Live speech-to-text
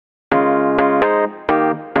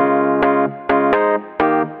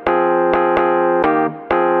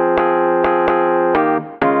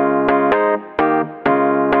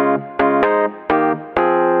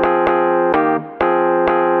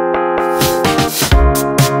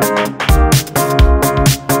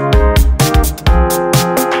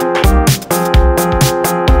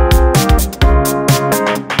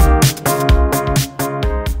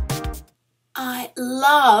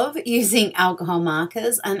using alcohol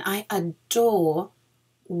markers, and I adore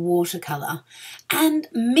watercolour. And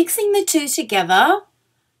mixing the two together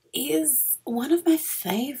is one of my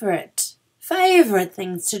favourite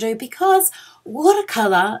things to do, because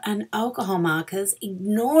watercolour and alcohol markers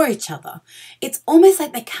ignore each other. It's almost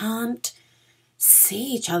like they can't see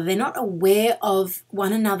each other. They're not aware of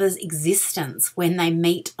one another's existence when they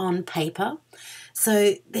meet on paper.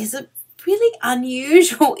 So there's a really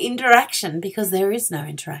unusual interaction, because there is no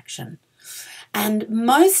interaction. And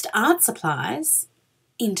most art supplies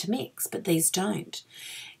intermix, but these don't.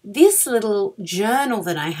 This little journal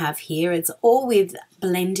that I have here, it's all with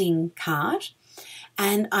blending card,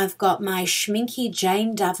 and I've got my Schmincke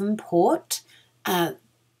Jane Davenport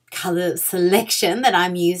colour selection that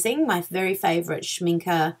I'm using, my very favourite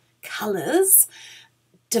Schmincke colours,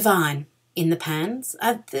 Divine in the pans.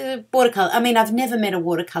 The watercolour, I mean, I've never met a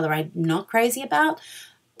watercolour I'm not crazy about,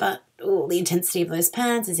 but the intensity of those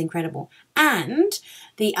pans is incredible. And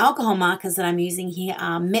the alcohol markers that I'm using here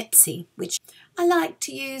are Mepsi, which I like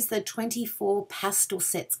to use the 24 pastel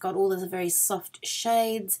sets. Got all those very soft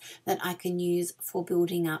shades that I can use for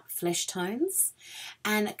building up flesh tones,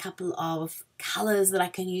 and a couple of colours that I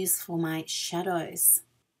can use for my shadows.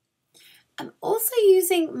 I'm also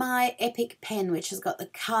using my Epic pen, which has got the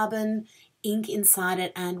carbon ink inside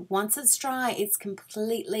it, and once it's dry, it's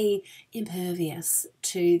completely impervious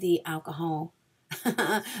to the alcohol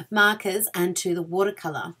markers and to the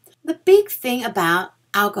watercolour. The big thing about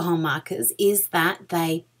alcohol markers is that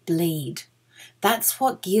they bleed. That's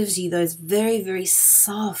what gives you those very, very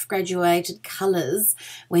soft graduated colours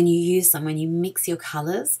when you use them. When you mix your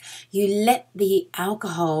colours, you let the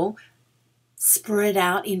alcohol spread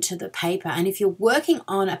out into the paper. And if you're working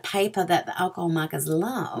on a paper that the alcohol markers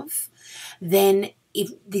love, then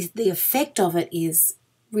the effect of it is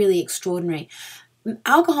really extraordinary.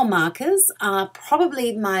 Alcohol markers are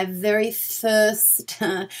probably my very first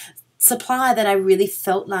supply that I really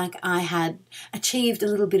felt like I had achieved a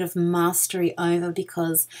little bit of mastery over,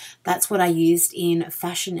 because that's what I used in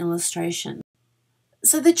fashion illustration.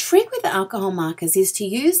 So the trick with the alcohol markers is to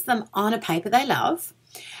use them on a paper they love,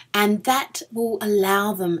 and that will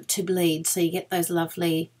allow them to bleed, so you get those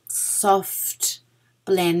lovely soft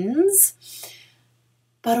blends,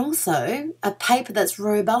 but also a paper that's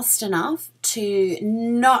robust enough to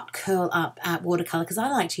not curl up at watercolour, because I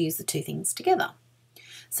like to use the two things together.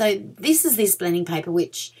 So this is this blending paper,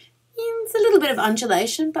 which is a little bit of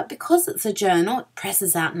undulation, but because it's a journal, it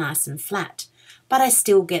presses out nice and flat. But I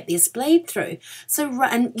still get this bleed through. So,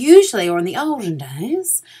 and usually, or in the olden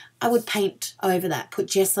days, I would paint over that, put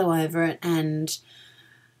gesso over it, and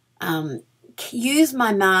use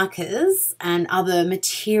my markers and other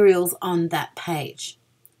materials on that page.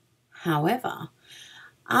 However,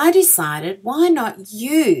 I decided, why not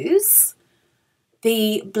use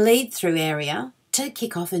the bleed through area to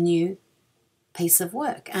kick off a new piece of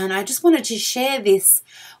work? And I just wanted to share this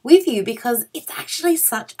with you, because it's actually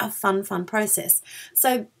such a fun process.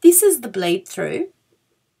 So this is the bleed through.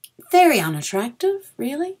 Very unattractive,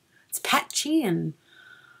 really. It's patchy and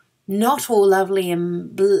not all lovely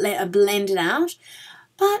and blended out,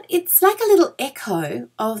 but it's like a little echo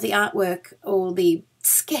of the artwork or the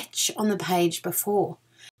sketch on the page before.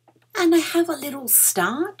 And I have a little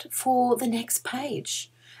start for the next page,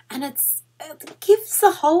 and it gives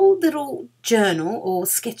the whole little journal or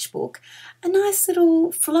sketchbook a nice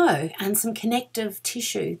little flow and some connective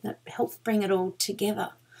tissue that helps bring it all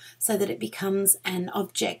together, so that it becomes an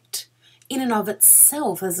object in and of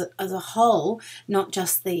itself as a whole, not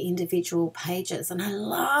just the individual pages. And I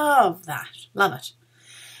love that, love it.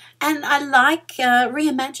 And I like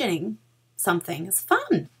reimagining something. It's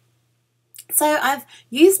fun. So I've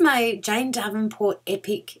used my Jane Davenport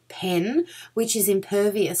Epic pen, which is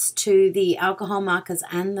impervious to the alcohol markers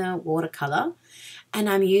and the watercolour, and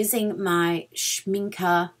I'm using my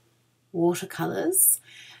Schmincke watercolours.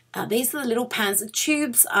 These are the little pans. The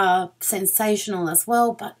tubes are sensational as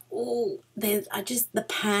well, but the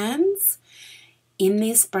pans in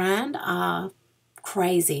this brand are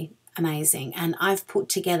crazy amazing, and I've put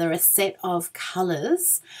together a set of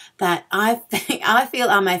colours that I feel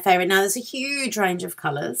are my favourite. Now, there's a huge range of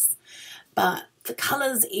colours, but the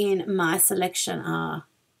colours in my selection are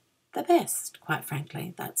the best, quite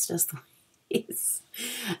frankly. That's just the way it is.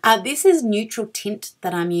 This is neutral tint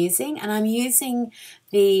that I'm using, and I'm using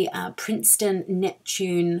the Princeton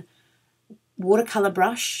Neptune watercolour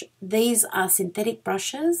brush. These are synthetic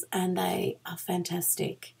brushes, and they are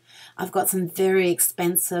fantastic. I've got some very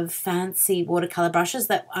expensive, fancy watercolour brushes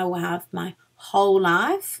that I will have my whole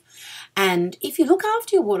life. And if you look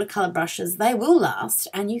after your watercolour brushes, they will last,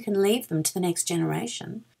 and you can leave them to the next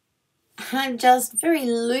generation. I'm just very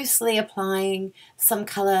loosely applying some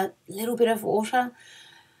colour, a little bit of water.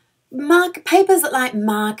 Papers that like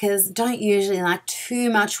markers don't usually like too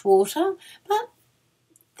much water, but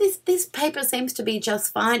this paper seems to be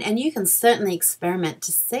just fine, and you can certainly experiment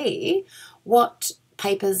to see what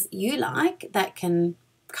papers you like that can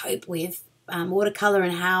cope with watercolour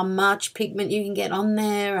and how much pigment you can get on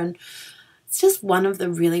there. And it's just one of the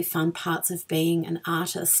really fun parts of being an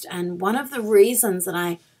artist, and one of the reasons that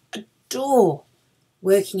I adore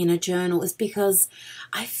working in a journal is because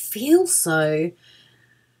I feel so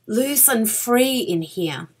loose and free in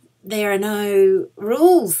here. There are no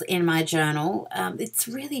rules in my journal. It's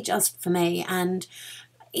really just for me, and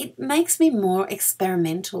it makes me more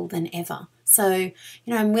experimental than ever. So,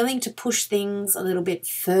 I'm willing to push things a little bit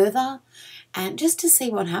further and just to see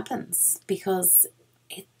what happens, because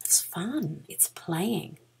it's fun. It's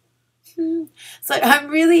playing. So I'm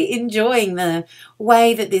really enjoying the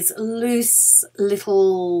way that this loose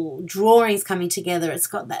little drawing is coming together. It's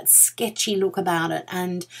got that sketchy look about it,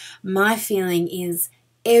 and my feeling is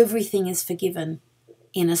everything is forgiven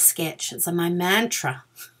in a sketch. It's my mantra.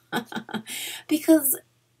 Because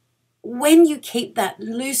when you keep that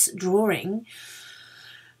loose drawing,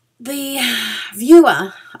 the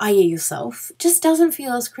viewer, i.e. yourself, just doesn't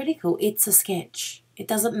feel as critical. It's a sketch. It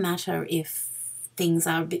doesn't matter if things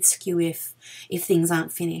are a bit skew, if things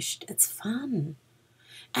aren't finished. It's fun.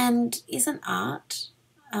 And isn't art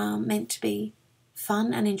meant to be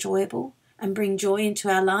fun and enjoyable and bring joy into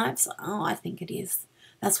our lives? Oh, I think it is.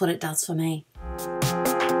 That's what it does for me.